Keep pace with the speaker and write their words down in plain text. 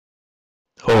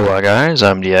Hola guys,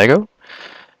 I'm Diego,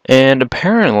 and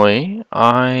apparently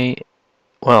we're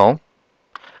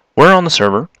on the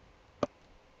server.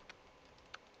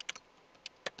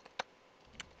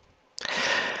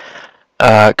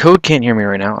 Code can't hear me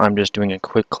right now. I'm just doing a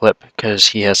quick clip because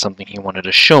he has something he wanted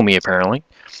to show me apparently.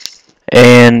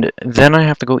 And then I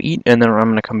have to go eat, and then I'm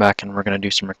going to come back and we're going to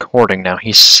do some recording. Now,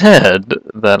 he said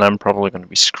that I'm probably going to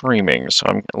be screaming, so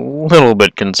I'm a little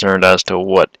bit concerned as to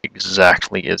what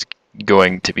exactly is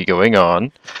going to be going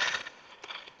on.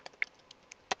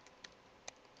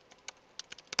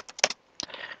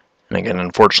 And again,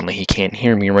 unfortunately, he can't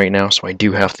hear me right now, so I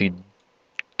do have to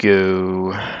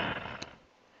go.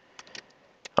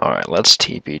 Alright, let's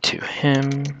TP to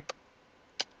him.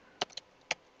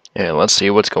 Yeah, let's see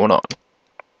what's going on.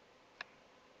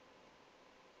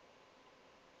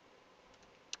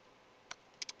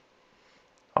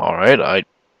 Alright,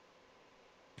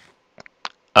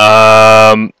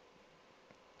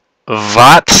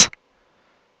 what?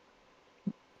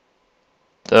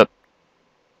 That,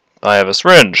 I have a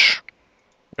syringe.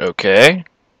 Okay.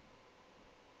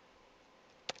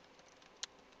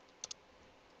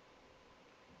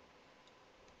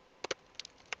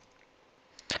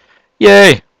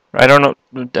 Yay! I don't know,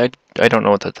 I don't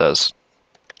know what that does.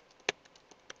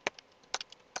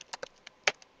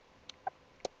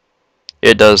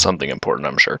 It does something important,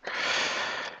 I'm sure.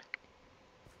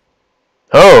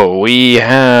 Oh, we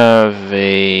have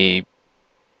a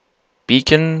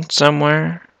beacon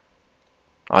somewhere,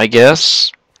 I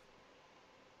guess.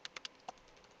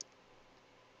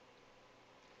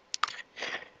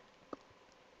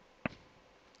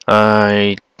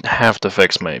 I have to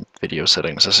fix my video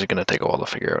settings. This is gonna take a while to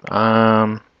figure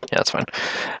out. Yeah, that's fine.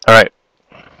 Alright.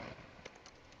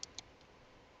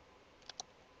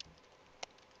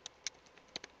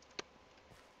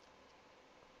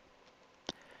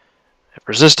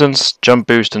 Resistance, jump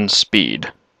boost, and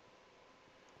speed.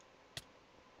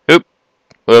 Oop.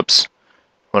 Whoops.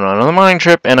 Went on another mining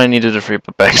trip, and I needed to free up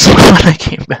a bag so when I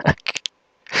came back.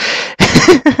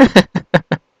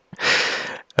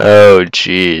 Oh,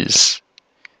 jeez.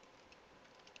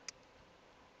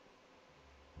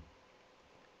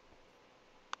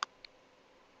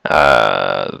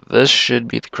 This should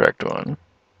be the correct one.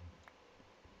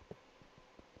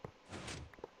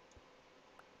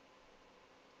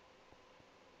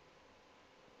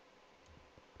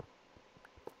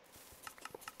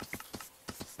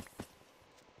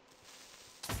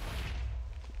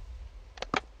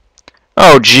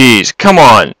 Oh, jeez. Come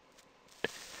on.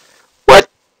 What?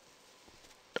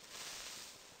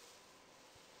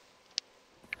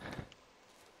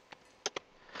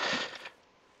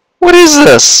 What is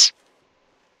this?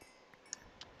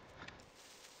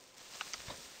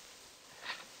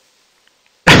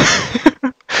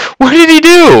 What did he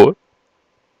do?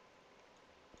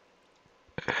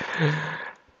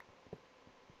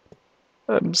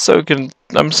 I'm so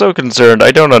concerned.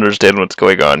 I don't understand what's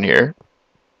going on here.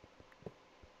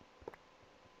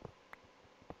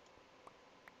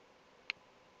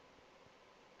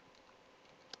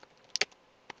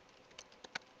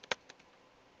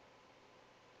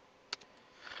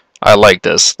 I like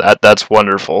this. That's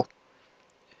wonderful.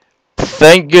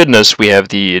 Thank goodness we have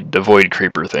the avoid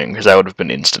creeper thing, because that would have been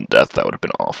instant death. That would have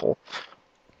been awful.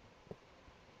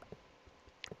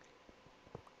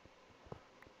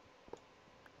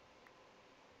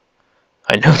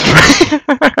 I know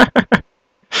the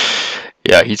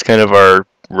Yeah, he's kind of our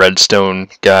redstone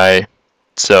guy.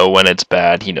 So when it's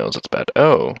bad, he knows it's bad.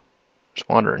 Oh, there's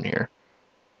water in here.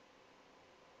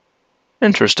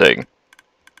 Interesting.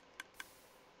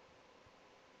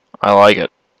 I like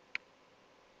it.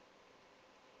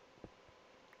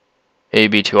 A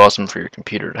be too awesome for your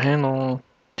computer to handle.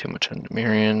 Too much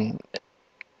Endemirian.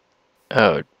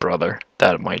 Oh, brother.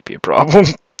 That might be a problem.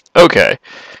 Okay.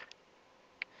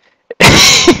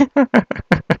 Fair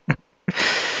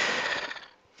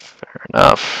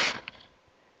enough.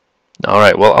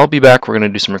 Alright, well, I'll be back. We're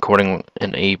going to do some recording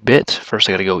in a bit. First,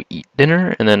 I gotta go eat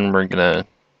dinner, and then we're gonna,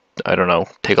 I don't know,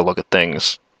 take a look at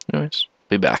things. Anyways,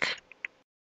 be back.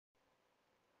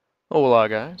 Hola,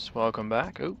 guys. Welcome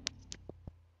back. Oh,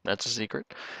 that's a secret.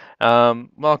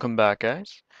 Welcome back,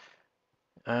 guys.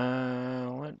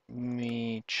 Let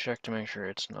me check to make sure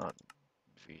it's not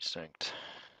vsynced.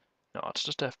 No,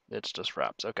 it's just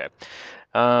wraps. Okay.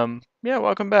 Yeah,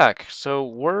 welcome back. So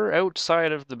we're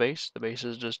outside of the base. The base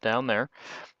is just down there.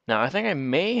 Now, I think I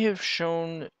may have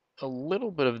shown a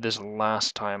little bit of this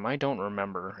last time. I don't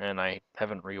remember, and I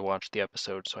haven't rewatched the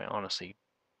episode, so I honestly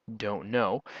don't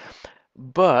know.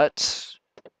 But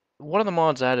one of the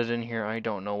mods added in here, I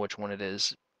don't know which one it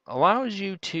is, allows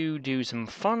you to do some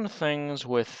fun things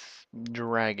with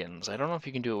dragons. I don't know if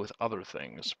you can do it with other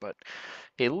things, but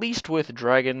at least with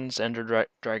dragons, ender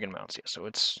dragon mounts. Yeah, so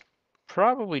it's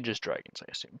probably just dragons,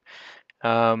 I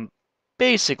assume.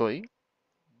 Basically,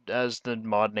 as the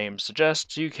mod name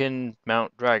suggests, you can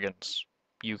mount dragons.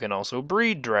 You can also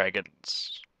breed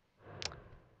dragons.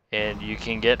 And you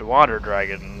can get water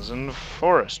dragons and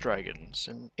forest dragons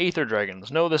and aether dragons.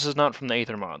 No, this is not from the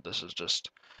aether mod. This is just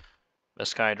a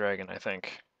sky dragon, I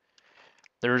think.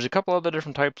 There's a couple other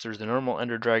different types. There's the normal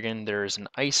ender dragon. There's an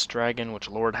ice dragon, which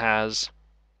Lord has.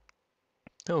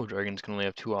 Oh, dragons can only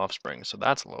have 2 offspring, so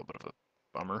that's a little bit of a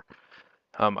bummer.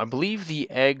 I believe the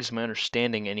eggs, my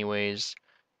understanding anyways,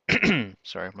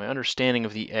 sorry, my understanding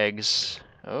of the eggs,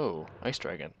 oh, ice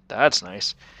dragon, that's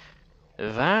nice.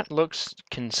 That looks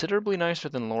considerably nicer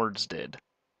than Lord's did.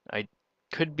 I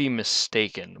could be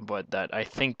mistaken, but I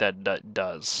think that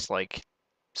does, like,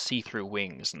 see-through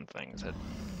wings and things. I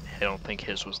don't think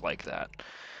his was like that,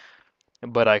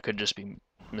 but I could just be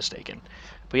mistaken.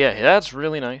 But yeah, that's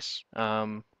really nice.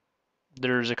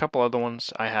 There's a couple other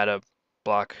ones. I had a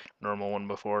black normal one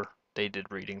before. They did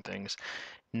breeding things.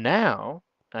 Now,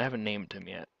 I haven't named him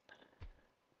yet.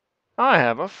 I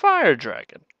have a fire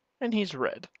dragon, and he's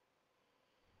red.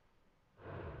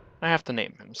 I have to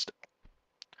name him still.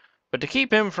 But to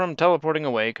keep him from teleporting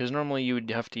away, because normally you would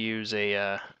have to use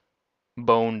a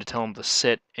bone to tell him to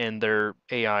sit, and their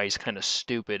AI is kind of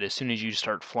stupid. As soon as you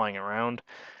start flying around,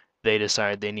 they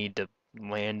decide they need to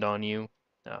land on you,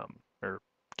 or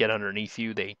get underneath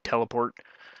you. They teleport.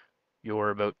 You're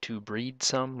about to breed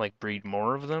some, like breed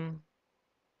more of them.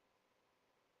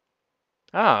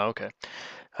 Ah, okay.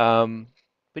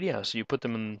 But yeah, so you put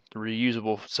them in the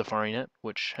reusable safari net,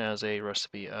 which has a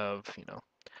recipe of,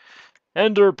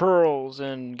 ender pearls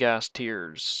and gas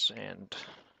tears, and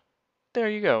there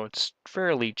you go. It's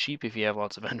fairly cheap if you have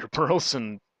lots of ender pearls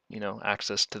and,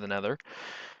 access to the nether.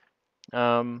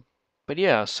 But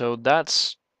yeah, so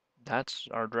that's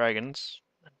our dragons,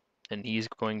 and he's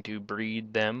going to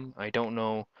breed them. I don't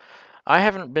know. I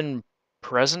haven't been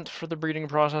present for the breeding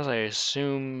process. I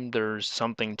assume there's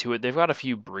something to it. They've got a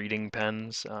few breeding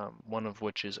pens, one of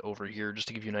which is over here, just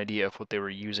to give you an idea of what they were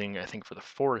using, I think, for the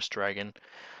forest dragon.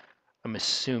 I'm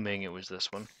assuming it was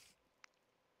this one.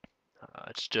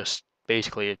 It's just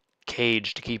basically a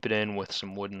cage to keep it in with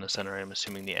some wood in the center. I'm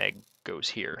assuming the egg goes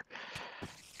here.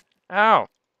 Ow!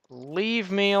 Leave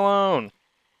me alone!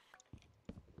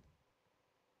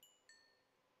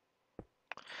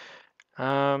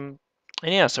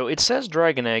 And yeah, so it says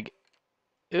dragon egg.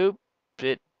 Oop,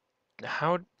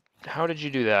 how did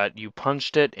you do that? You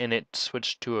punched it and it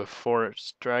switched to a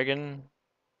forest dragon?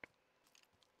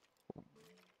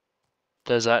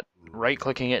 Does that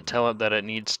right-clicking it tell it that it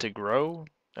needs to grow?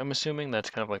 I'm assuming that's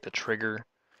kind of like the trigger.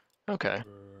 Okay.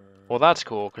 Well, that's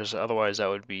cool, because otherwise that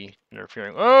would be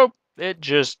interfering. Oh! It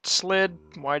just slid.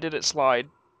 Why did it slide?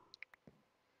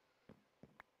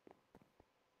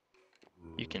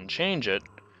 You can change it.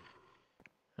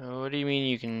 What do you mean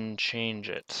you can change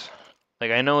it?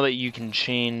 Like, I know that you can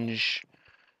change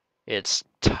its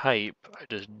type, I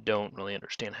just don't really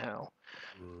understand how.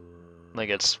 Like,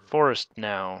 it's forest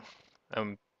now.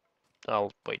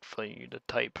 I'll wait for you to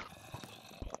type.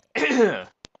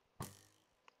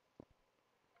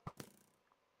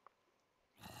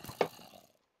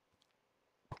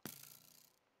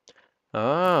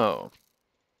 Oh.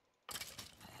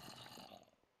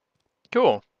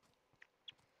 Cool.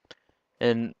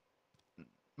 And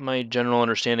my general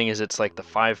understanding is it's like the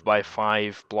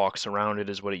 5x5 blocks around it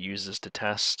is what it uses to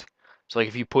test. So like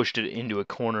if you pushed it into a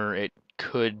corner, it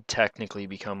could technically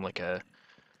become like a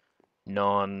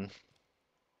non-forest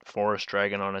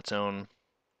dragon on its own.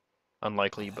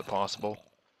 Unlikely, but possible.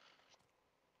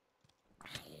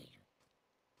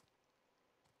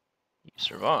 You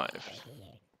survived.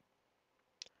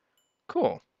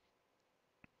 Cool.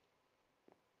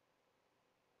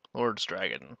 Lord's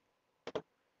dragon.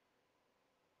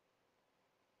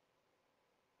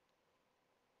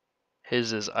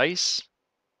 His is ice.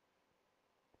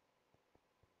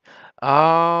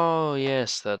 Oh,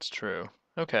 yes, that's true.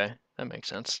 Okay, that makes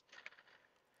sense.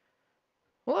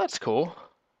 Well, that's cool.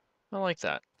 I like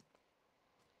that.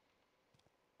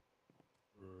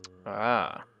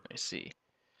 Ah, I see.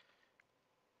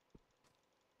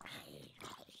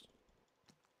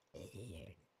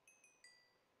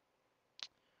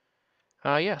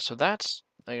 Yeah, so that's,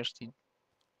 I guess,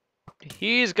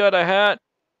 he's got a hat.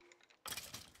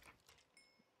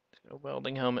 A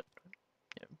welding helmet.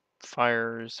 Yeah,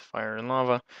 fire and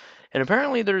lava. And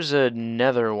apparently there's a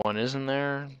nether one, isn't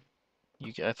there?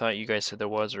 I thought you guys said there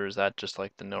was, or is that just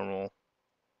like the normal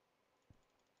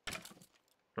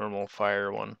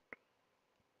fire one?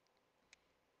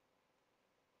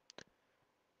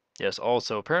 Yes,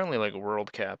 also, apparently, like,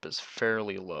 world cap is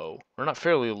fairly low. Or not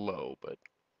fairly low, but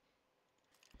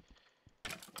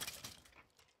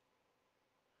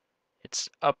it's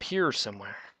up here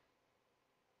somewhere.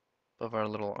 Above our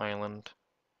little island.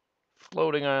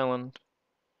 Floating island.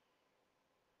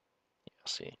 Yeah,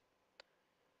 see.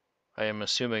 I am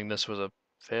assuming this was a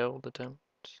failed attempt.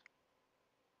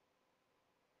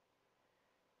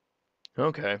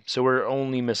 Okay, so we're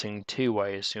only missing two, I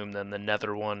assume, then the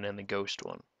nether one and the ghost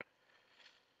one.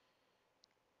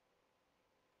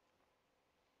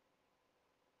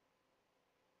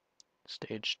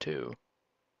 Stage 2.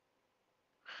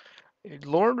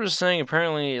 Lord was saying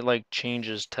apparently it like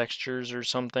changes textures or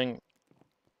something.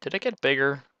 Did it get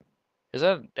bigger? Is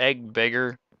that egg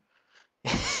bigger?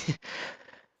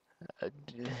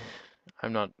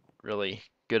 I'm not really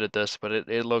good at this, but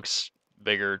it looks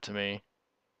bigger to me.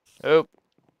 Oh,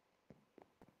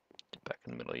 back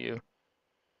in the middle of you.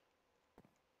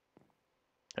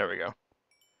 There we go.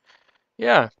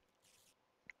 Yeah.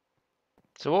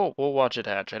 So we'll watch it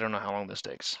hatch. I don't know how long this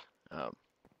takes. Um,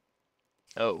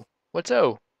 oh, what's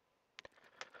O?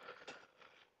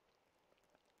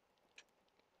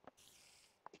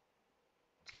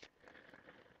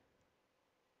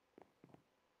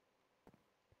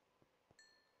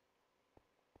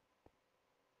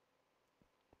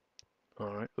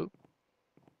 All right. Oop.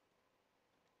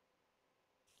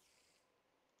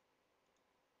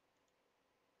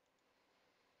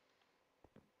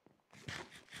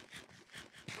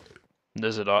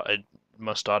 Does it? It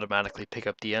must automatically pick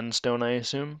up the end stone, I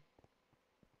assume,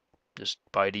 just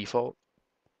by default.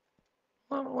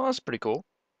 Well, that's pretty cool.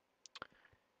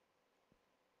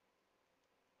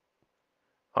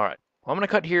 All right. Well, I'm gonna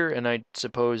cut here, and I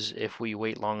suppose if we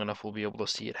wait long enough, we'll be able to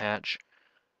see it hatch.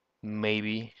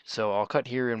 Maybe. So I'll cut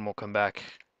here, and we'll come back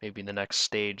maybe in the next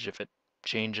stage if it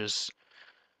changes.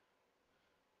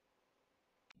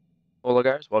 Hola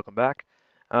guys, welcome back.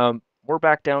 We're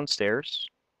back downstairs.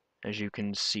 As you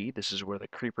can see, this is where the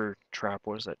creeper trap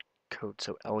was that Code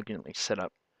so elegantly set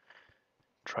up,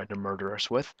 tried to murder us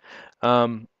with.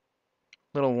 Little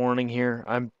warning here.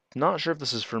 I'm not sure if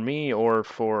this is for me or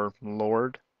for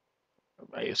Lord.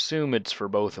 I assume it's for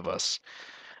both of us.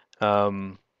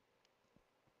 Um,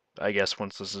 I guess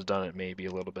once this is done, it may be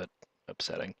a little bit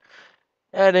upsetting.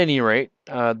 At any rate,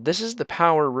 this is the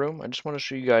power room. I just want to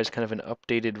show you guys kind of an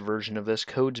updated version of this.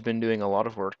 Code's been doing a lot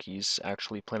of work. He's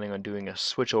actually planning on doing a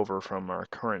switch over from our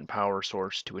current power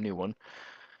source to a new one.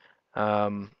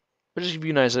 But just give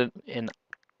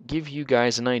you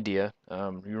guys an idea.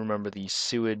 You remember the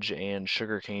sewage and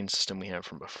sugarcane system we have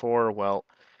from before? Well,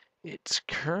 it's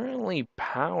currently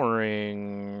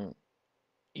powering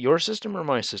your system or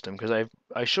my system because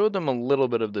I showed them a little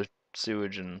bit of the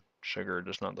sewage and sugar,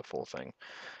 just not the full thing.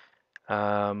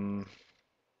 So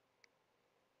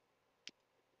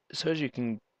as you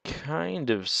can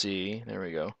kind of see, there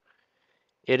we go.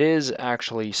 It is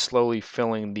actually slowly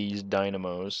filling these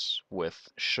dynamos with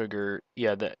sugar.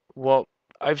 Yeah, well,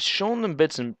 I've shown them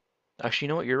bits and actually, you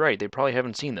know what? You're right. They probably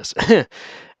haven't seen this.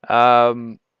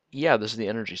 Um, yeah, this is the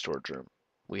energy storage room.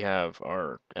 We have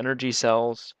our energy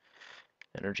cells.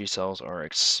 Energy cells are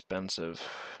expensive.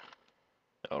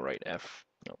 All right,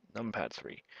 no, numpad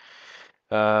 3.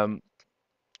 Um,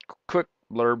 quick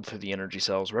blurb for the energy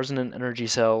cells. Resonant energy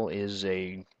cell is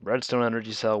a redstone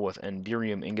energy cell with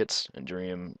enderium ingots.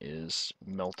 Enderium is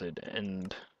melted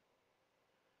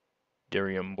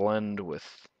enderium blend with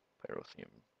pyrotheum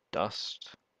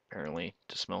dust, apparently,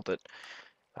 to smelt it.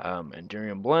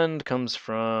 Enderium blend comes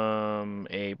from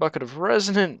a bucket of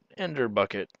resonant ender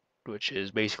bucket, which is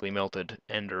basically melted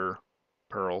ender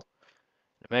pearl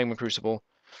in a magma crucible.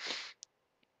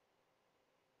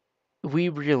 We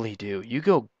really do. You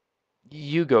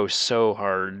go so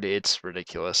hard, it's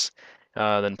ridiculous.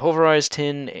 Then pulverized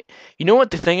tin. You know what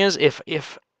the thing is?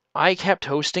 If I kept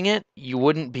hosting it, you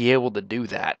wouldn't be able to do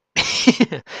that.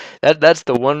 That's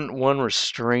the one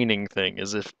restraining thing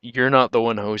is if you're not the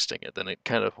one hosting it, then it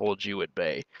kind of holds you at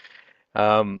bay.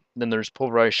 Then there's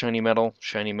pulverized shiny metal.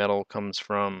 Shiny metal comes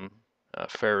from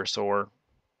ferrous ore.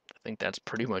 I think that's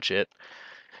pretty much it.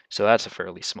 So that's a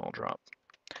fairly small drop.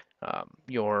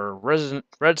 Your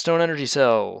redstone energy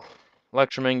cell,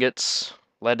 electrum ingots,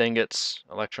 lead ingots.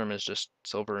 Electrum is just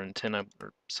silver and tin or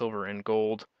silver and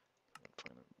gold.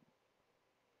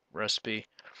 Recipe.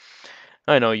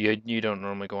 I know you don't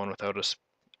normally go on without us,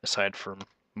 aside from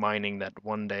mining that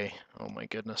one day. Oh my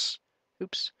goodness.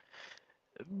 Oops.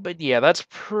 But yeah, that's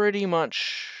pretty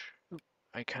much.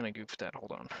 I kind of goofed that.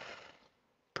 Hold on.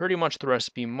 Pretty much the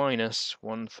recipe minus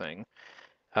one thing.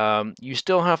 You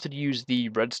still have to use the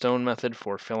redstone method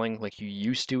for filling like you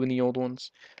used to in the old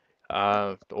ones.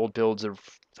 The old builds of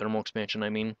thermal expansion, I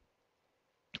mean.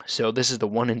 So this is the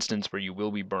one instance where you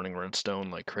will be burning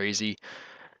redstone like crazy.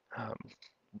 Um,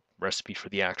 Recipe for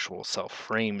the actual self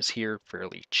frames here,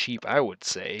 fairly cheap, I would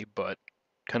say, but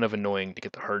kind of annoying to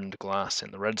get the hardened glass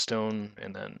and the redstone,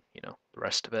 and then, you know, the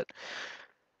rest of it.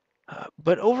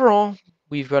 But overall,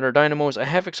 we've got our dynamos. I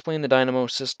have explained the dynamo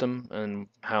system and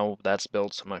how that's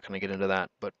built, so I'm not going to get into that.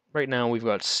 But right now we've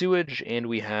got sewage and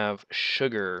we have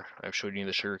sugar. I've showed you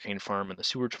the sugarcane farm and the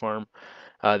sewage farm.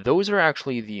 Those are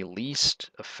actually the least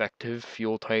effective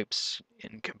fuel types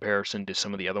in comparison to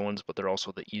some of the other ones, but they're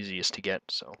also the easiest to get,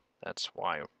 so that's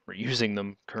why we're using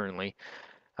them currently.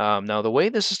 Now, the way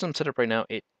the system's set up right now,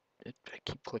 I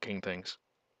keep clicking things.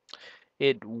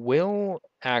 It will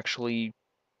actually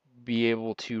be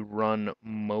able to run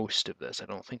most of this. I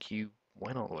don't think you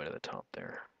went all the way to the top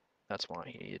there. That's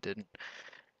why you didn't.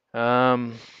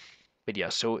 But yeah,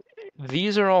 so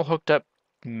these are all hooked up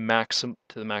to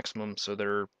the maximum, so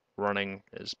they're running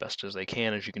as best as they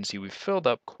can. As you can see, we've filled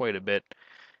up quite a bit.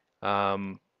 I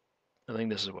think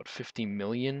this is what, 50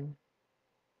 million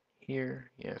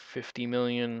here? Yeah, 50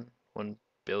 million, 1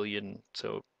 billion.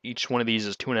 So each one of these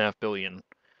is 2.5 billion.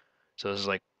 So this is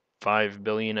like 5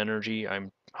 billion energy.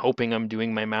 I'm hoping I'm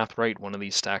doing my math right. One of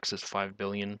these stacks is 5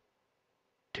 billion.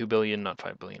 2 billion, not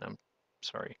 5 billion. I'm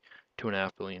sorry.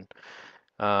 2.5 billion.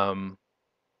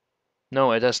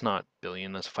 No, that's not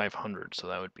billion. That's 500. So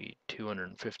that would be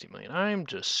 250 million. I'm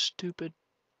just stupid.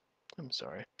 I'm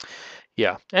sorry.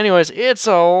 Yeah. Anyways, it's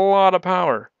a lot of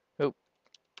power. Oh,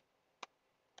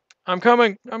 I'm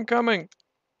coming. I'm coming.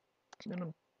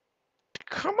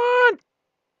 Come on.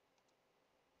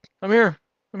 I'm here.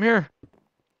 I'm here.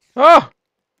 Oh,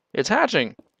 it's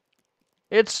hatching.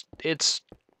 It's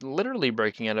literally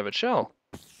breaking out of its shell.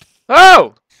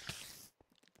 Oh!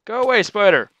 Go away,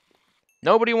 spider.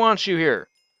 Nobody wants you here.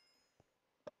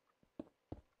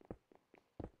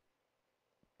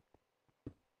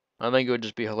 I think it would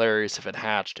just be hilarious if it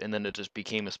hatched and then it just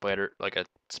became a spider, like a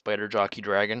spider jockey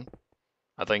dragon.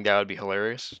 I think that would be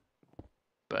hilarious,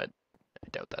 but I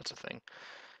doubt that's a thing.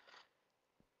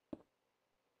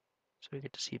 So we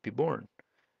get to see it be born.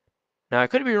 Now, I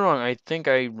could be wrong. I think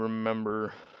I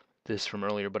remember this from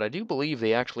earlier, but I do believe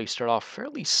they actually start off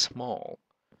fairly small.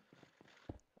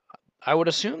 I would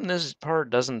assume this part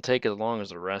doesn't take as long as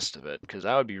the rest of it, because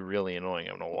that would be really annoying.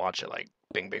 I'm going to watch it like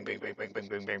bing, bing, bing, bing, bing, bing,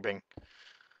 bing, bing, bing.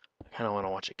 I kind of want to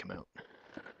watch it come out.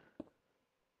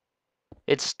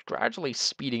 It's gradually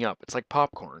speeding up. It's like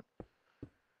popcorn.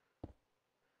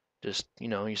 Just, you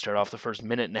know, you start off the first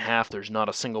minute and a half, there's not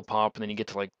a single pop, and then you get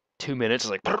to like 2 minutes,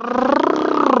 it's like,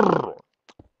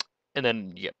 and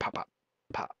then you get pop, pop,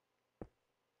 pop,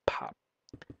 pop,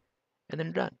 and then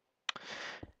you're done.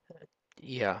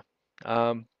 Yeah.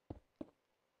 Um,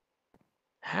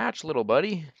 Hatch, little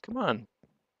buddy. Come on.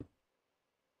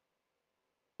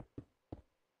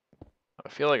 I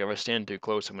feel like if I stand too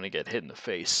close, I'm going to get hit in the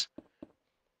face.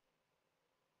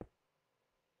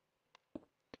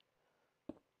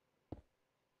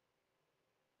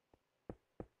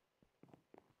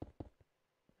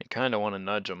 I kind of want to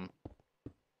nudge him.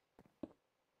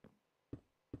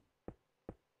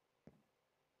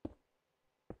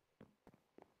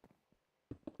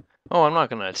 Oh, I'm not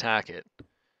going to attack it.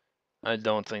 I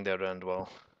don't think that would end well.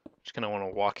 Just kind of want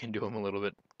to walk into him a little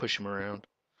bit, push him around.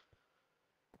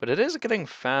 But it is getting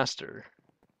faster.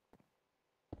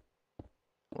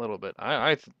 A little bit.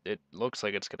 It looks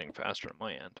like it's getting faster on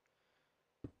my end.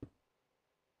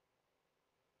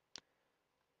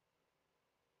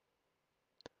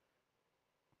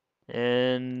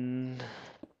 And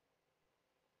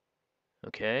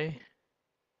okay.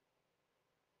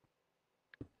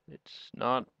 It's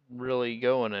not really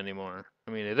going anymore.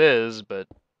 I mean, it is, but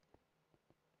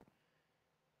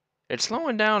it's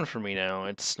slowing down for me now.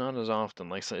 It's not as often.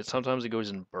 Like sometimes it goes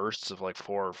in bursts of like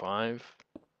 4 or 5.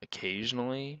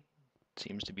 Occasionally, it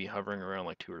seems to be hovering around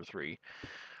like 2 or 3.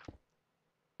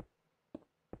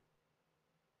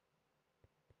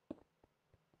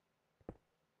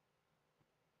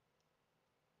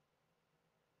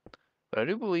 But I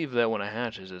do believe that when it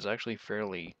hatches, it's actually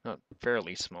fairly, not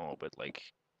fairly small, but like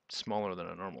smaller than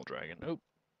a normal dragon. Oh.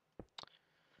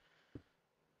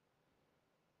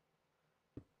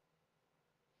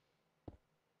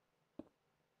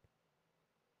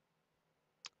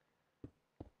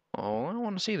 Oh, I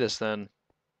want to see this then.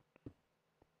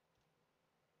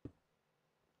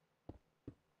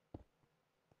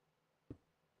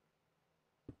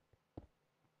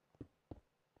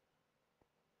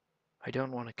 I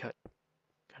don't want to cut,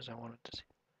 because I wanted to see.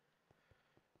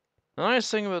 The nice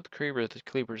thing about the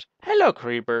creepers. Hello,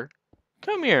 creeper.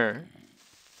 Come here.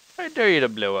 I dare you to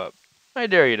blow up. I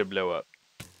dare you to blow up.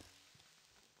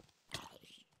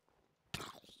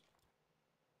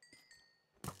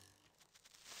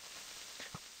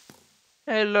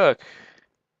 Hey, look.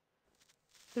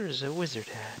 There's a wizard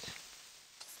hat.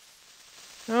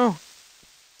 Oh,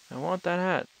 I want that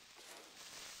hat.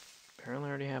 Apparently I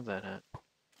already have that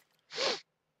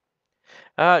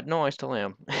hat. No, I still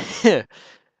am.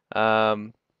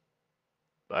 Um,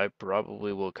 I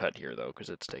probably will cut here, though, because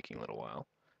it's taking a little while.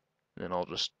 And then I'll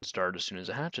just start as soon as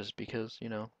it hatches, because, you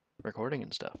know, recording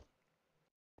and stuff.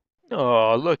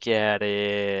 Oh, look at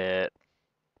it.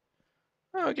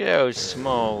 Look at how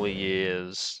small he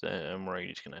is. I'm worried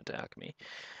he's gonna attack me.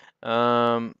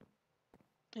 Um,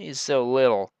 he's so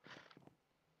little.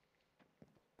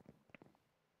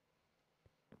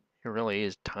 He really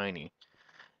is tiny.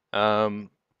 Alright,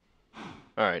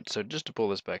 so just to pull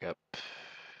this back up.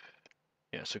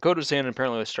 Yeah, so Code of Sand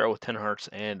apparently they start with 10 hearts,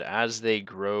 and as they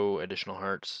grow additional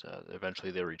hearts,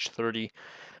 eventually they reach 30.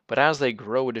 But as they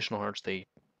grow additional hearts, they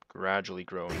gradually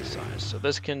grow in size. So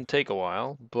this can take a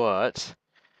while, but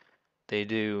they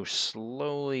do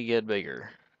slowly get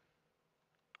bigger.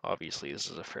 Obviously, this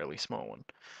is a fairly small one.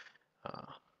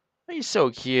 He's so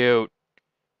cute.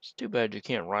 It's too bad you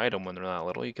can't ride them when they're that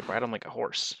little. You could ride them like a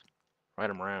horse. Ride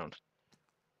them around.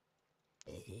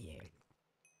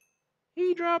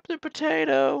 He dropped the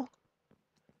potato.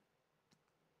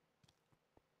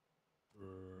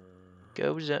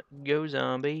 Go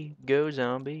zombie. Go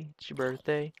zombie. It's your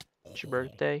birthday. It's your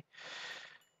birthday.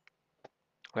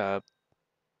 Uh,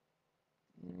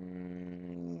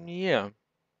 yeah.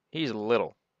 He's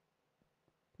little.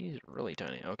 He's really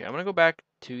tiny. Okay, I'm gonna go back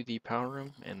to the power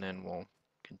room and then we'll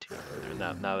continue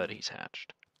further now that he's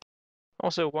hatched.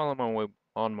 Also, while I'm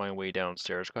on my way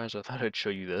downstairs, guys, I thought I'd show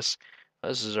you this.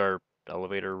 This is our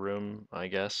elevator room, I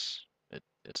guess.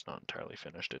 It's not entirely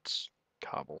finished. It's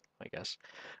cobble, I guess.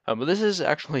 But this is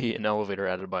actually an elevator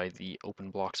added by the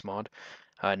Open Blocks mod.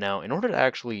 Now, in order to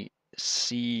actually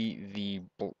see the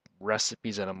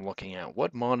recipes that I'm looking at,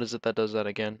 what mod is it that does that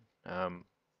again?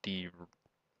 The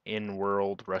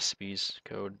in-world recipes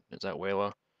code. Is that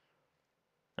Wayla?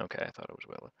 Okay, I thought it was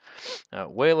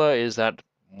Wayla. Wayla is that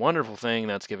wonderful thing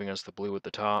that's giving us the blue at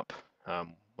the top.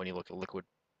 When you look at liquid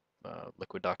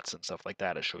ducts and stuff like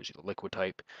that, it shows you the liquid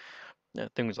type,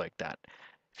 things like that.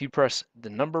 If you press the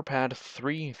number pad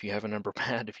 3, if you have a number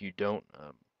pad, if you don't,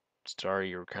 sorry,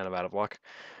 you're kind of out of luck.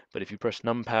 But if you press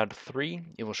numpad 3,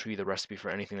 it will show you the recipe for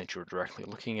anything that you're directly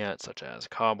looking at, such as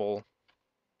cobble.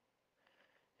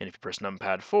 And if you press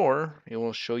numpad 4, it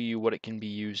will show you what it can be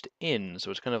used in. So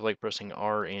it's kind of like pressing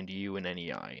R and U in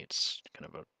NEI. It's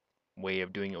kind of a way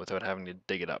of doing it without having to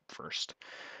dig it up first.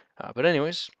 But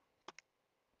anyways,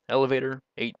 elevator,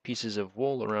 8 pieces of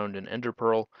wool around an ender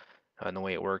pearl. And the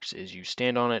way it works is you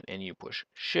stand on it and you push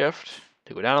shift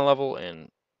to go down a level and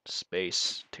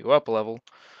space to go up a level.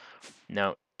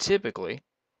 Now, typically,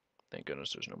 thank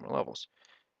goodness there's no more levels.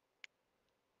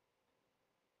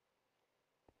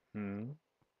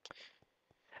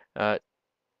 I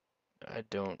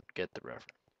don't get the reference.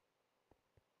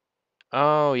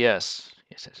 Oh, yes.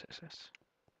 Yes.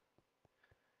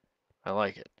 I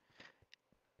like it.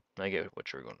 I get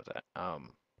what you're going with that.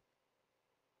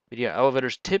 But yeah,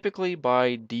 elevators typically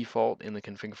by default in the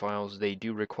config files, they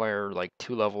do require like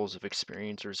 2 levels of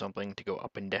experience or something to go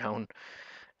up and down.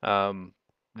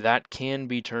 That can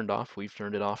be turned off. We've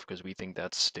turned it off because we think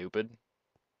that's stupid.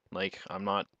 Like, I'm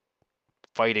not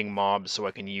fighting mobs so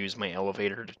I can use my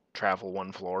elevator to travel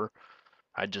 1 floor.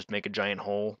 I'd just make a giant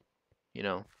hole. You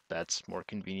know, that's more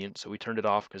convenient. So we turned it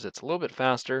off because it's a little bit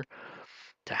faster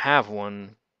to have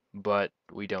one, but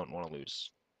we don't want to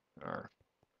lose our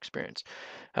experience.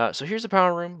 So here's the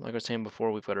power room. Like I was saying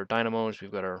before, we've got our dynamos,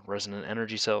 we've got our resonant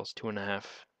energy cells,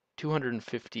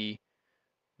 250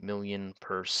 million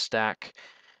per stack.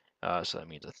 So that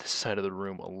means that this side of the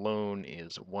room alone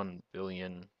is 1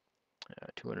 billion,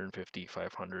 250,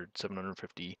 500,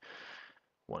 750,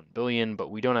 1 billion,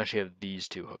 but we don't actually have these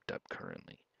two hooked up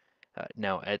currently.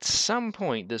 Now, at some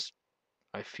point, this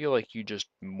I feel like you just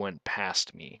went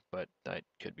past me, but I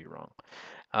could be wrong.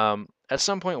 At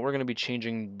some point, we're going to be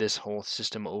changing this whole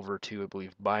system over to, I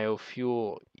believe,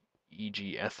 biofuel,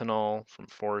 e.g. ethanol from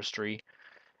forestry.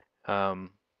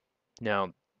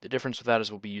 Now, the difference with that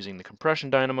is we'll be using the compression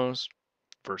dynamos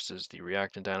versus the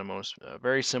reactant dynamos.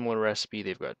 Very similar recipe.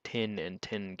 They've got tin and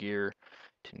tin gear.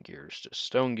 Tin gear is just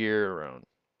stone gear, around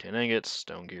tin ingots,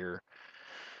 stone gear,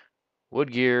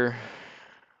 wood gear.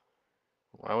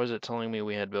 Why was it telling me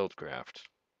we had buildcraft?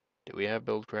 Do we have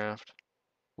buildcraft?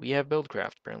 We have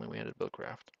buildcraft. Apparently we had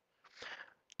buildcraft.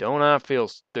 Don't I feel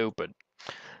stupid?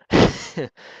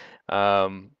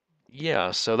 um,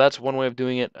 Yeah, so that's one way of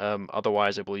doing it.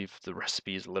 Otherwise, I believe the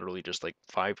recipe is literally just like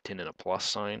 5 tin and a plus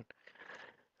sign.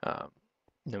 Um,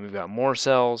 then we've got more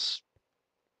cells.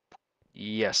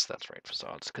 Yes, that's right,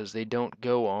 facades, because they don't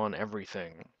go on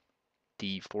everything.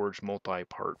 The forge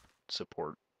multi-part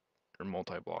support or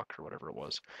multi-block or whatever it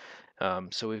was.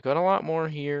 So we've got a lot more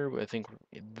here. I think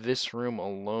this room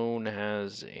alone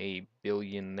has a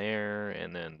billion there,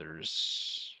 and then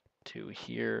there's 2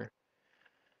 here.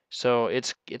 So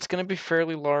it's going to be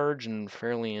fairly large and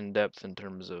fairly in depth in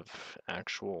terms of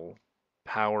actual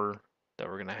power that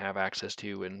we're going to have access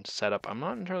to and setup. I'm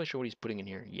not entirely sure what he's putting in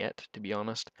here yet, to be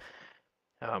honest.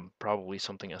 Probably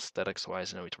something aesthetics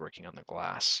wise. I know he's working on the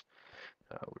glass.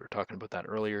 We were talking about that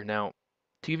earlier. Now,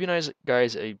 to give you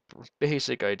guys a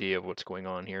basic idea of what's going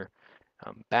on here,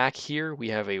 back here we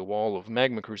have a wall of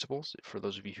magma crucibles. For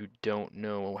those of you who don't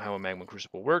know how a magma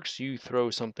crucible works, you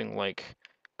throw something like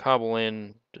cobble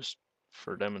in, just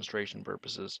for demonstration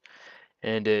purposes,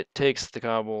 and it takes the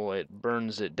cobble, it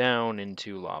burns it down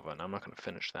into lava. And I'm not going to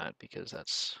finish that because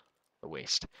that's a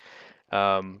waste.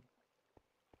 Um,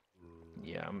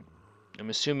 yeah, I'm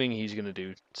assuming he's going to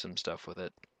do some stuff with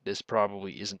it. This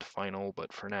probably isn't final,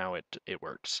 but for now it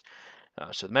works.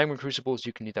 So the magma crucibles,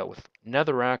 you can do that with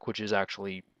netherrack, which is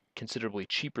actually considerably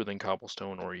cheaper than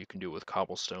cobblestone, or you can do it with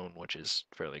cobblestone, which is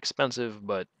fairly expensive,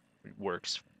 but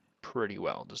works pretty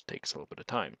well. Just takes a little bit of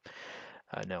time.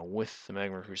 Now with the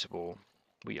magma crucible,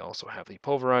 we also have the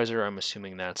pulverizer. I'm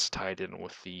assuming that's tied in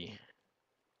with the.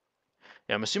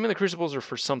 Yeah, I'm assuming the crucibles are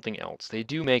for something else. They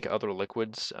do make other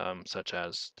liquids, such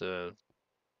as the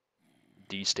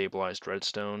destabilized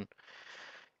redstone.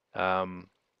 Um,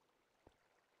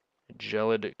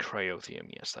 Gelid cryotheum.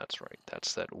 Yes, that's right.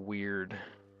 That's that weird.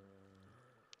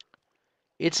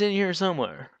 It's in here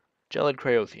somewhere. Gelid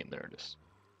cryotheum. There it is.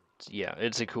 Yeah,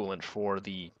 it's a coolant for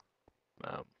the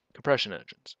compression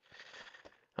engines.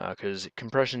 Because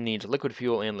compression needs liquid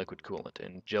fuel and liquid coolant,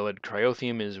 and gelid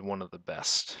cryotheum is one of the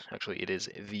best. Actually, it is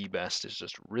the best. It's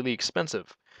just really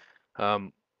expensive.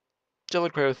 Um,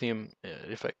 gelid cryotheum,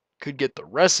 if I could get the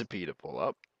recipe to pull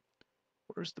up.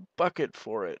 Where's the bucket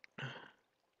for it?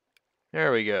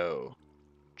 There we go.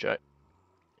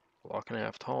 Block and a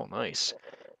half tall, nice.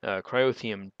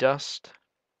 Cryotheum dust,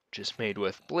 which is made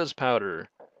with blizz powder,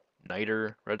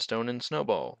 niter, redstone, and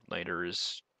snowball. Niter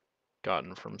is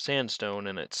gotten from sandstone,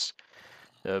 and it's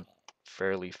a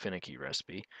fairly finicky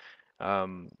recipe.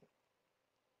 Um,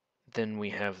 then we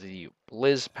have the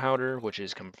blizz powder, which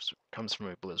comes from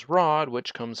a blizz rod,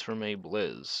 which comes from a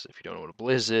blizz. If you don't know what a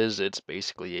blizz is, it's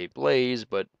basically a blaze,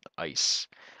 but ice.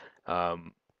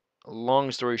 Um,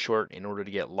 long story short, in order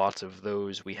to get lots of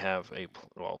those, we have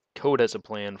Code has a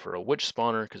plan for a witch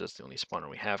spawner, because that's the only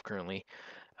spawner we have currently,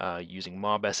 using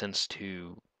mob essence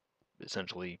to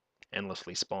essentially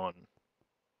endlessly spawn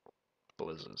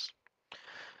blizzes.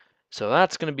 So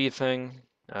that's going to be a thing.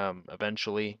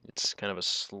 Eventually, it's kind of a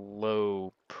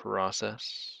slow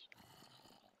process.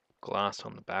 Glass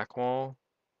on the back wall.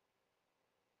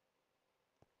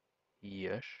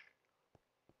 Yes.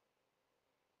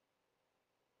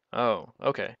 Oh,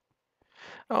 okay.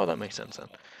 Oh, that makes sense then.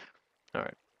 All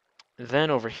right. Then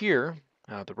over here,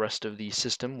 the rest of the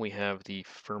system, we have the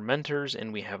fermenters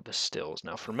and we have the stills.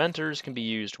 Now, fermenters can be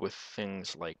used with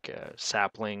things like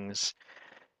saplings,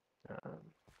 um,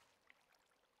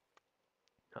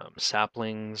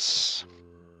 saplings.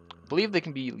 I believe they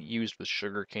can be used with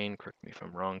sugarcane. Correct me if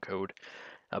I'm wrong, Code.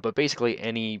 But basically,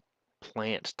 any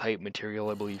plant type material,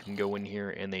 I believe, can go in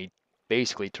here and they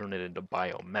basically turn it into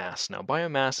biomass. Now,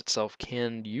 biomass itself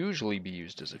can usually be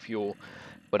used as a fuel,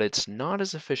 but it's not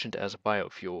as efficient as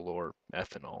biofuel or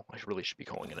ethanol. I really should be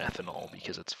calling it ethanol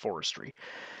because it's forestry.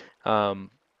 Um,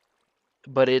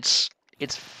 but it's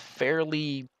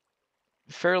fairly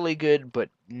good, but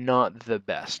not the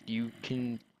best. You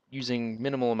can, using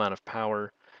minimal amount of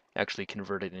power, actually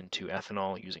convert it into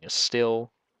ethanol using a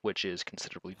still, which is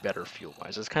considerably better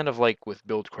fuel-wise. It's kind of like with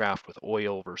Buildcraft with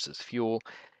oil versus fuel.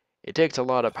 It takes a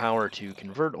lot of power to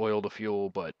convert oil to fuel,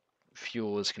 but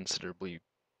fuel is considerably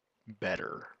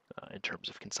better in terms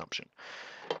of consumption.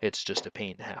 It's just a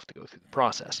pain to have to go through the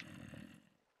process.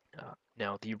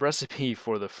 Now, the recipe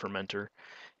for the fermenter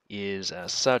is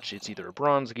as such. It's either a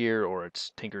bronze gear or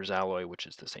it's Tinker's alloy, which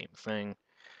is the same thing,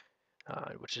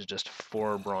 which is just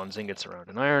 4 bronze ingots around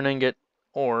an iron ingot,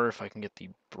 or if I can get the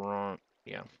bronze,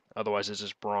 yeah, otherwise it's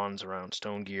just bronze around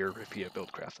stone gear if you have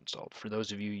Buildcraft installed. For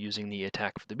those of you using the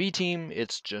attack for the B team,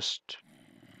 it's just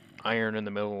iron in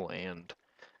the middle and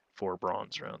 4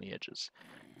 bronze around the edges.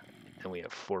 And we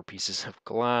have 4 pieces of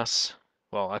glass.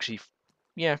 Well, actually,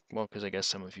 yeah, well, because I guess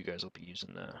some of you guys will be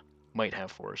using might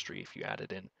have forestry if you add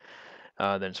it in.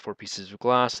 Then it's 4 pieces of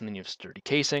glass, and then you have sturdy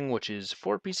casing, which is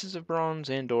 4 pieces of bronze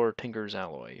and/or Tinker's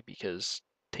alloy, because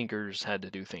Tinkers had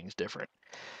to do things different.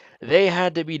 They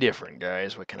had to be different,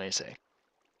 guys. What can I say?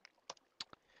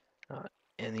 Uh,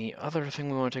 and the other thing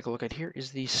we want to take a look at here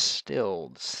is the still.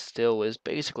 The still is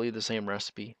basically the same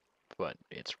recipe, but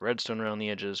it's redstone around the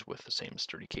edges with the same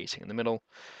sturdy casing in the middle.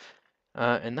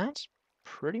 And that's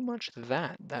pretty much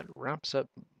that. That wraps up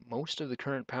most of the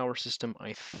current power system,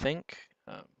 I think.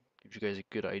 Gives you guys a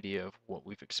good idea of what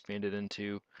we've expanded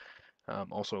into.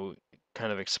 Also,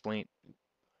 kind of explain. I'm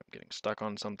getting stuck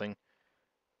on something.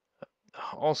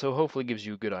 Also, hopefully, gives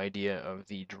you a good idea of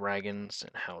the dragons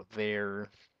and how they're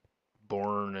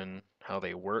born and how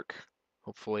they work.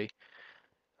 Hopefully.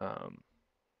 Um,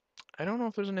 I don't know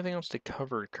if there's anything else to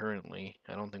cover currently.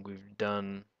 I don't think we've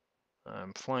done.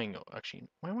 I'm flying. Actually,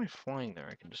 why am I flying there?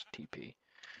 I can just TP.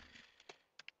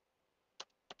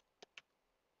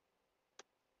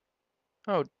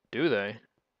 Oh, do they?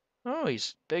 Oh,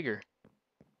 he's bigger.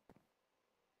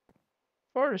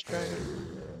 Forest dragon.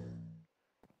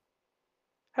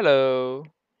 Hello.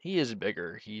 He is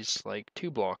bigger. He's like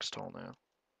 2 blocks tall now.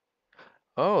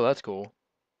 Oh, that's cool.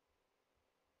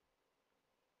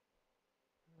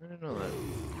 I didn't know that.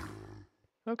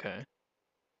 Okay.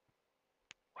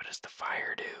 What does the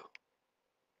fire do?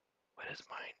 What does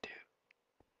mine do?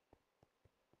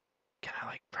 Can I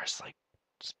like press like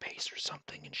space or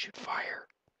something and shoot fire?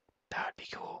 That would be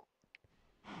cool.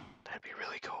 That'd be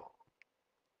really cool.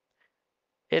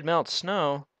 It melts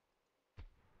snow.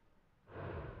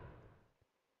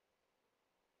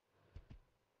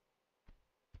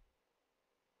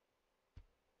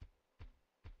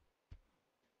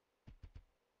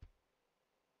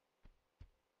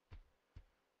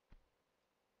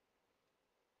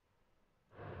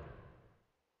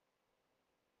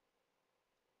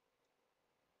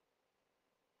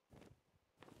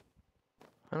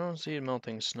 I don't see it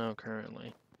melting snow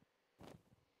currently.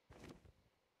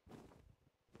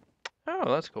 Oh,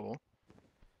 that's cool.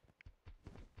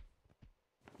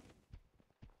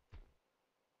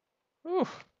 Ooh.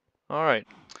 Alright.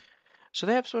 So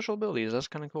they have special abilities. That's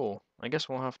kind of cool. I guess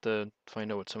we'll have to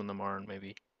find out what some of them are and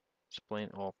maybe explain,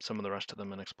 well, some of the rest of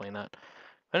them and explain that.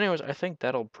 Anyways, I think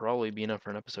that'll probably be enough for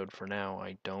an episode for now.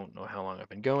 I don't know how long I've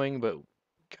been going, but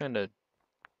kind of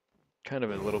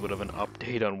a little bit of an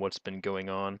update on what's been going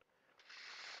on.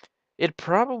 It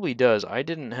probably does. I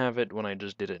didn't have it when I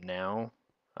just did it now.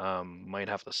 Might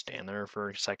have to stand there for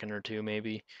a second or two,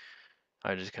 maybe.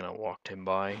 I just kind of walked him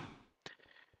by.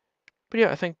 But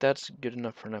yeah, I think that's good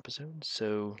enough for an episode.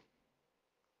 So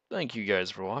thank you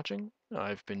guys for watching.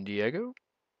 I've been Diego,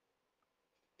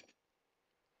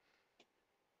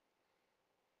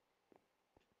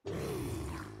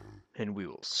 and we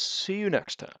will see you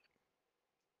next time.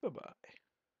 Bye-bye.